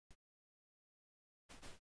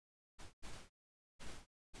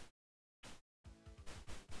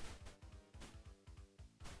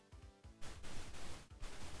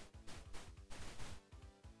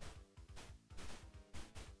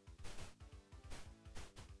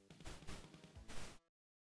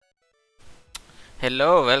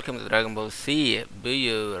Hello, welcome to Dragon Ball Z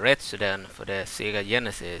Buyū Retsuden for the SEGA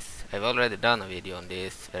Genesis. I've already done a video on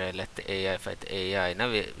this where I let the AI fight the AI.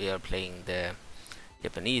 Now we are playing the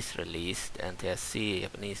Japanese release, the NTSC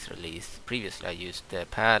Japanese release. Previously I used the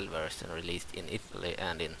PAL version released in Italy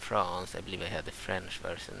and in France. I believe I had the French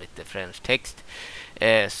version with the French text.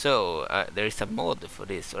 There is a mod for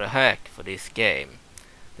this, or a hack for this game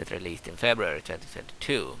that released in February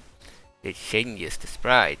 2022. It changes the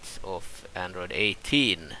sprites of Android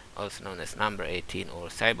 18, also known as number 18 or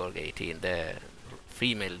Cyborg 18, the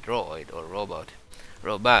female droid or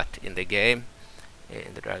robot in the game,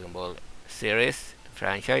 in the Dragon Ball series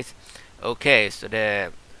franchise. Okay, so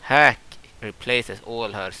the hack replaces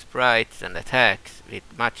all her sprites and attacks with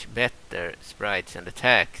much better sprites and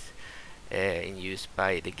attacks in use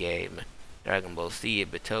by the game Dragon Ball Z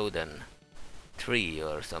Butōden 3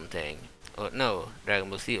 or something. Or no, Dragon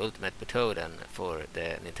Ball Z Ultimate Butōden for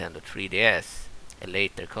the Nintendo 3DS, a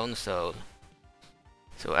later console.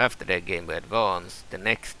 So after the Game Boy Advance, the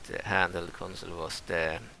next handheld console was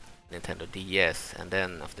the Nintendo DS, and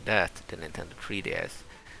then after that the Nintendo 3DS.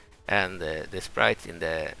 And the sprites in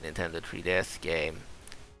the Nintendo 3DS game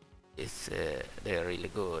they are really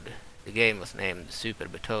good. The game was named Super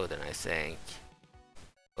Butōden, I think,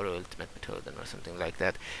 or Ultimate Butōden or something like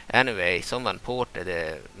that. Anyway, someone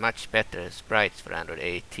ported much better sprites for Android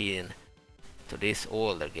 18 to this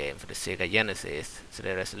older game for the SEGA Genesis, so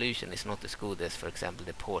the resolution is not as good as, for example,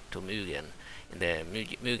 the port to Mugen. In the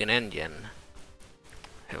Mugen engine,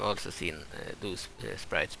 I've also seen those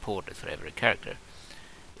sprites ported for every character.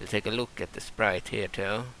 We'll take a look at the sprite here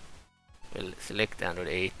too. We'll select Android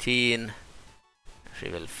 18. She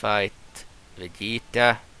will fight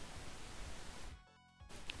Vegeta.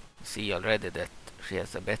 See already that she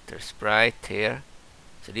has a better sprite here.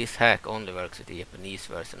 So this hack only works with the Japanese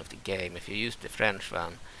version of the game. If you use the French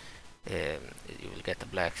one, you will get a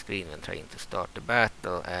black screen when trying to start the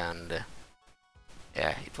battle, and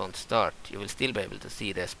it won't start. You will still be able to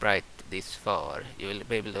see the sprite this far. You will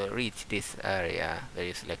be able to reach this area where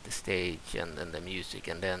you select the stage and then the music,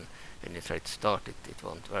 and then when you try to start it, it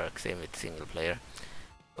won't work. Same with single player.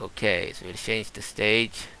 Okay, so we'll change the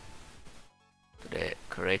stage to the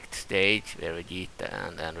correct stage where Vegeta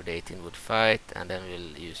and Android 18 would fight, and then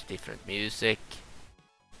we'll use different music.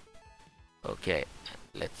 Okay,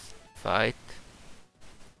 let's fight.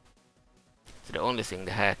 So the only thing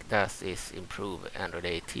the hack does is improve Android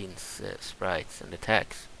 18's sprites and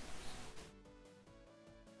attacks.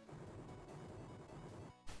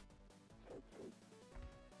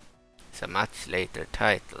 It's a much later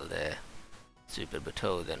title, the Super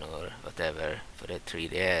Butōden or whatever, for the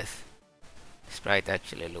 3DS. The sprite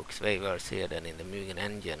actually looks way worse here than in the Mugen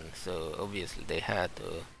engine, so obviously they had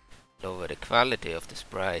to lower the quality of the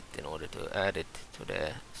sprite in order to add it to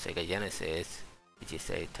the SEGA Genesis, which is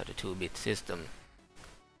a 32-bit system.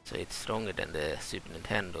 So it's stronger than the Super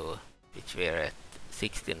Nintendo, which were at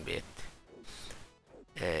 16-bit.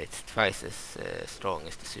 It's twice as strong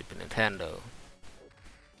as the Super Nintendo.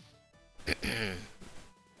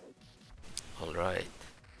 Alright.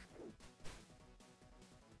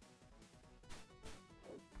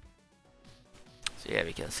 So yeah,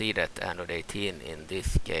 we can see that Android 18 in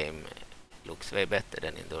this game looks way better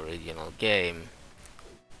than in the original game.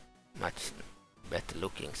 Much better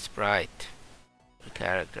looking sprite for the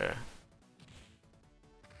character.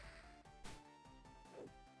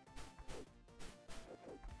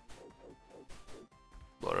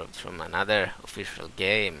 Borrowed from another official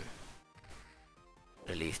game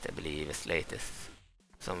released, I believe, as late as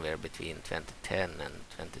somewhere between 2010 and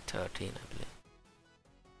 2013, I believe.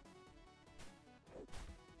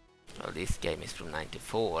 Well, this game is from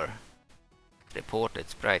 '94. Reported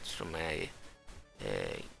sprites from a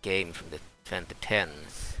game from the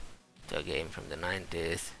 2010s to a game from the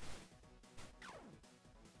 90s.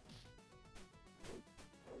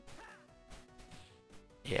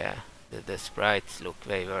 Yeah, the sprites look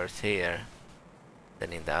way worse here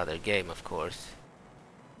than in the other game, of course.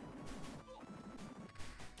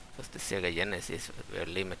 Because the SEGA Genesis were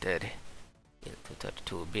limited into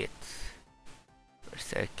 32 bits per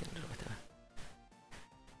second or whatever.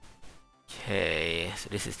 Okay, so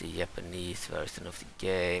this is the Japanese version of the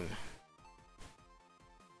game.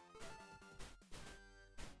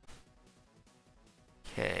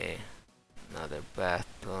 Okay, another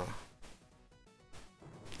battle.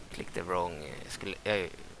 Click the wrong. I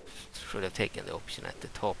should have taken the option at the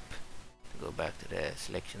top to go back to the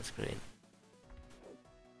selection screen.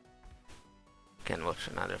 Can watch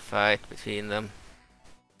another fight between them.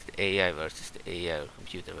 It's the AI versus the AI, or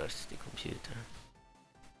computer versus the computer.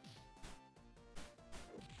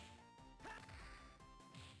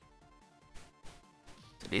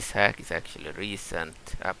 This hack is actually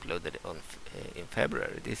recent, uploaded on in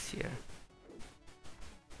February this year.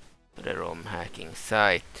 To the ROM hacking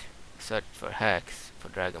site, searched for hacks for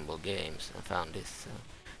Dragon Ball games and found this.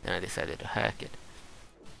 Then I decided to hack it.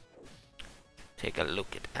 Take a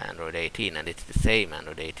look at Android 18, and it's the same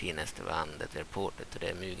Android 18 as the one that they ported to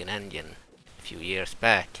the Mugen engine a few years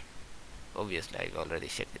back. Obviously, I've already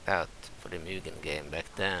checked it out for the Mugen game back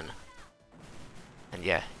then. And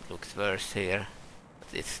yeah, it looks worse here.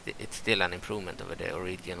 But it's still an improvement over the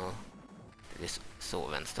original that we saw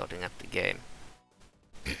when starting up the game.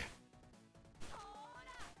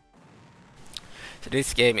 So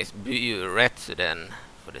this game is Buyū Retsuden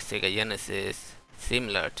for the SEGA Genesis,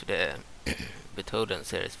 similar to the Butōden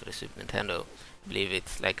series for the Super Nintendo. I believe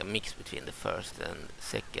it's like a mix between the first and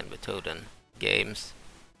second Butōden games,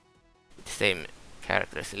 with the same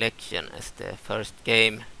character selection as the first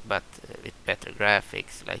game, but with better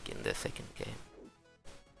graphics like in the second game.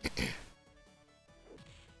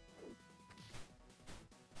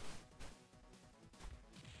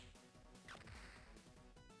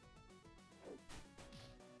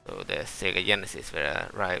 So the SEGA Genesis were a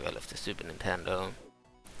rival of the Super Nintendo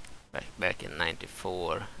back in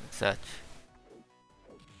 '94 and such.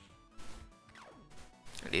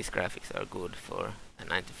 And these graphics are good for a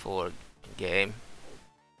 '94 game.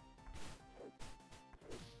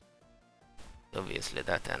 Obviously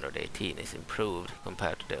that Android 18 is improved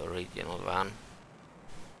compared to the original one.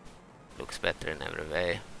 Looks better in every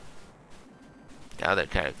way. The other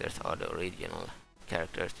characters are the original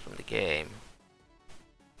characters from the game.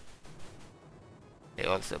 They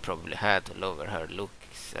also probably had to lower her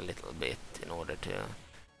looks a little bit in order to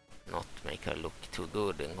not make her look too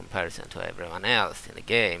good in comparison to everyone else in the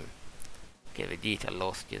game. Okay, Vegeta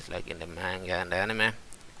lost just like in the manga and anime.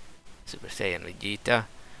 Super Saiyan Vegeta.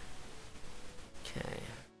 Okay.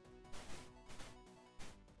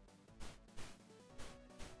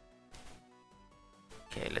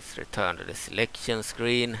 Okay, let's return to the selection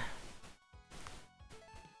screen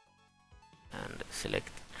and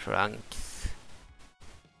select Trunks.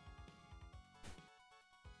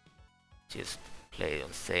 Just play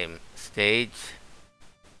on same stage.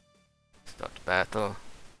 Start battle.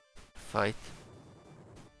 Fight.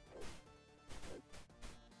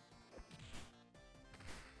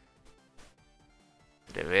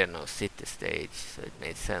 There were no city stage, so it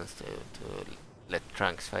made sense to let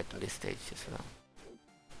Trunks fight on this stage as well.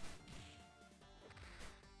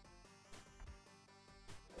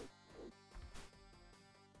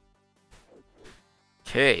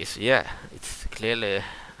 Okay, so yeah, it's clearly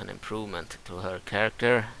an improvement to her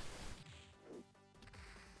character.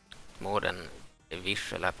 More than a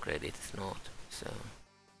visual upgrade, it is not. So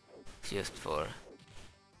it's just for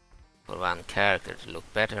one character to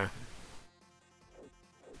look better.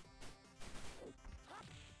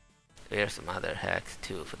 There are some other hacks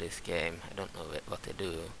too for this game. I don't know what they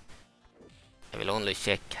do. I will only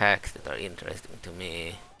check hacks that are interesting to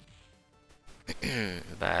me.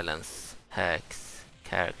 Balance hacks,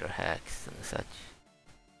 character hacks and such.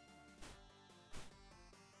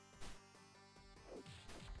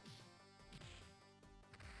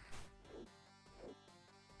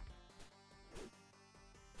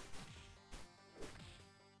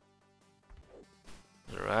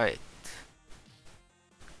 Right.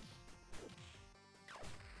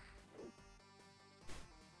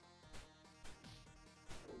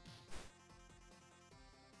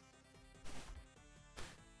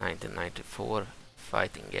 '94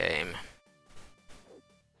 fighting game.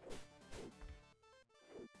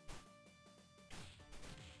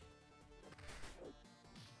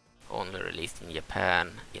 Only released in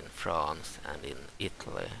Japan, in France and in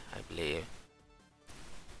Italy, I believe.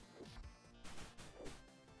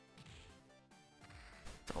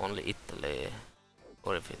 So only Italy,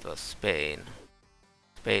 or if it was Spain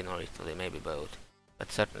or Italy, maybe both,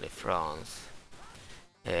 but certainly France.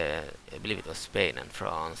 I believe it was Spain and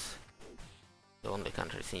France, the only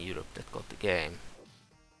countries in Europe that got the game.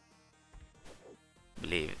 I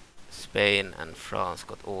believe Spain and France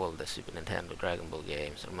got all the Super Nintendo Dragon Ball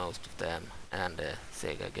games, or most of them, and the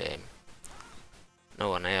Sega game. No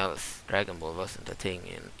one else. Dragon Ball wasn't a thing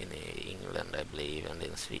in England, I believe, and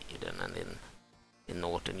in Sweden and in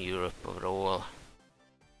Northern Europe overall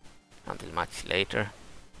until much later.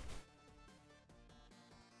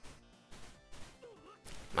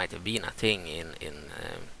 Might have been a thing in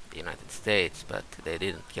the United States, but they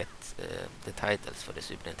didn't get the titles for the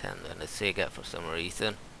Super Nintendo and the Sega for some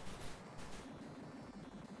reason.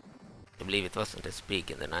 I believe it wasn't as big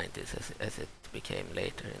in the 90s as it became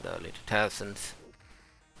later in the early 2000s.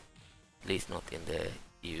 At least not in the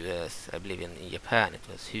US. I believe in Japan it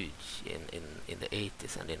was huge in the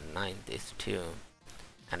 80s and in the 90s too.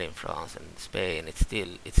 And in France and Spain, it's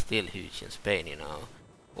still huge in Spain, you know.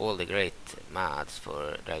 All the great mods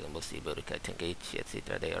for Dragon Ball Z, Budokai Tenkaichi,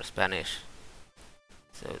 etc., they are Spanish.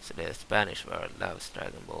 So the Spanish world loves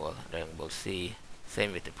Dragon Ball Z.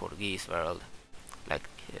 Same with the Portuguese world, like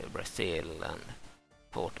Brazil and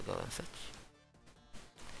Portugal and such.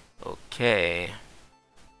 Okay.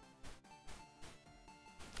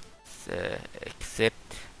 Let's exit.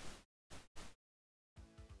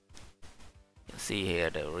 You can see here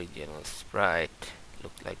the original sprite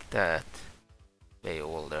looked like that. Way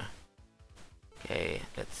older. Okay,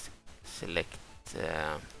 let's select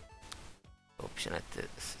option at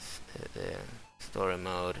the story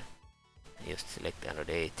mode. Just select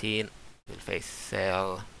Android 18. We'll face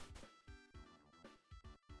cell.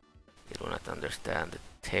 You do not understand the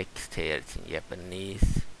text here, it's in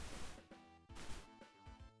Japanese.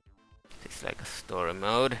 It's like a story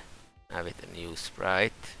mode. Now with a new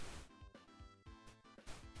sprite.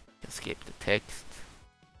 You can skip the text.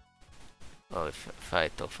 Oh, if I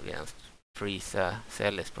fight off against Frieza,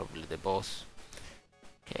 Cell is probably the boss.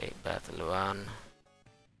 Okay, battle 1.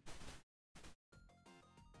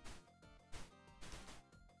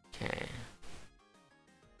 Okay.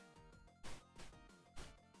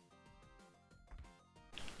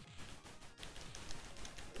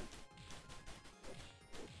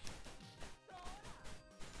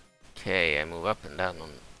 Okay, I move up and down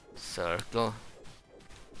on circle.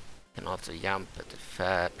 Can also jump at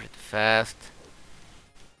pretty fast.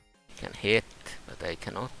 You can hit, but I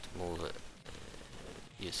cannot move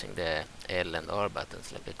using the L and R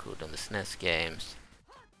buttons like I could on the SNES games.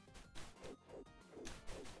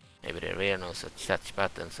 Maybe there were no such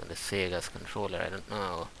buttons on the Sega's controller, I don't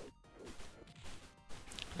know.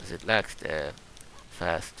 Because it lacks the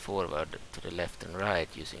fast forward to the left and right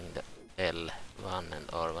using the L1 and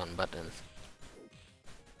R1 buttons.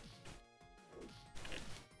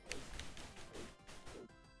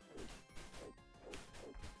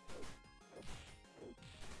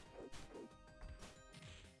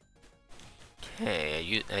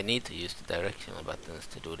 Okay, I need to use the directional buttons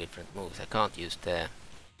to do different moves. I can't use the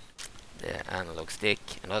analog stick,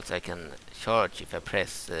 and also I can charge if I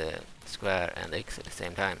press square and X at the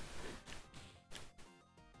same time.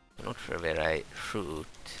 I'm not sure where I shoot.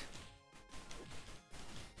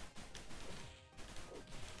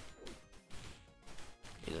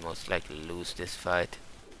 We'll most likely lose this fight.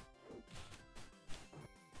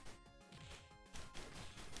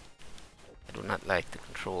 I do not like the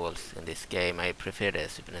controls in this game. I prefer the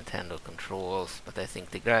Super Nintendo controls, but I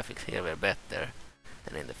think the graphics here were better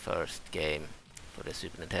than in the first game for the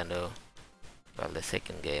Super Nintendo. While the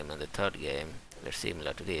second game and the third game were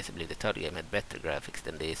similar to this. I believe the third game had better graphics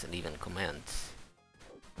than this and even comments.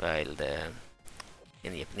 While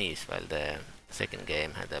in Japanese, while the second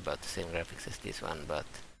game had about the same graphics as this one, but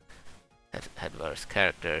had worse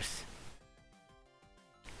characters.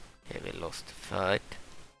 Okay, we lost the fight.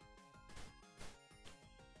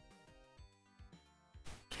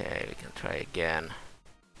 Okay, we can try again.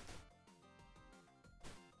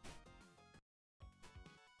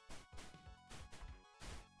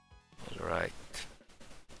 Alright.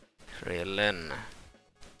 Krillin.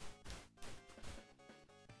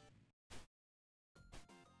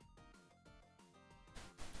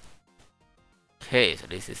 Okay, so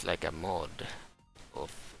this is like a mod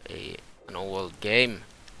of an old game.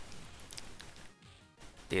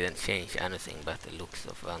 Didn't change anything but the looks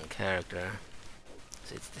of one character.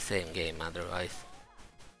 So it's the same game otherwise.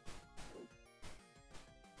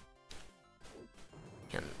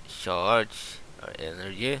 You can charge our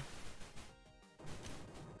energy. You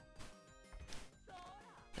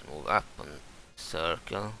can move up on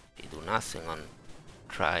circle. You do nothing on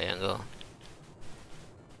triangle.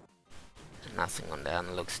 And nothing on the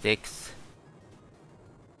analog sticks.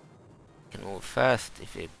 You can move fast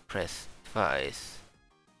if you press twice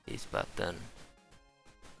this button.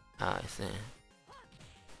 Ah, I see.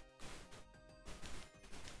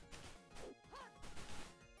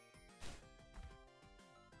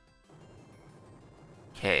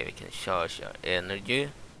 Okay, we can charge our energy.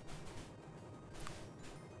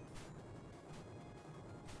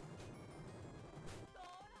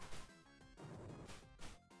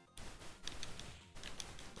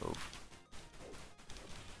 Oof.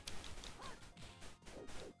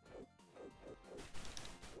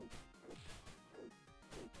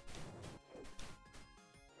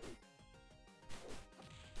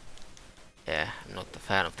 Yeah, I'm not a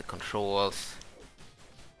fan of the controls.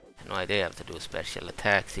 No idea how to do special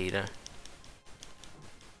attacks either.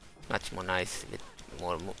 Much more nice with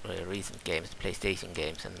more recent games, PlayStation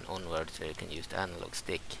games and onwards, where you can use the analog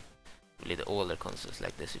stick. Really the older consoles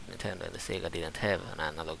like the Super Nintendo and the Sega didn't have an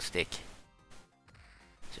analog stick.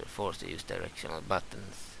 So you're forced to use directional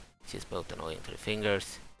buttons, which is both annoying for the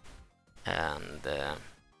fingers and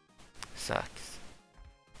sucks.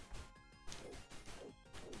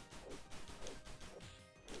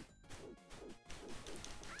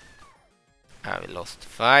 We lost the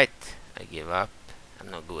fight. I give up. I'm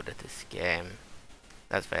not good at this game.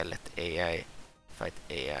 That's why I let the AI fight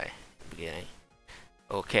AI at the beginning.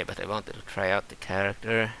 Okay, but I wanted to try out the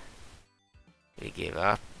character. We give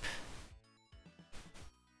up.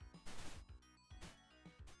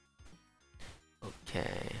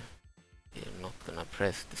 Okay. We're not gonna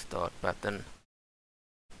press the start button.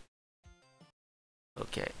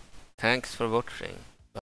 Okay. Thanks for watching.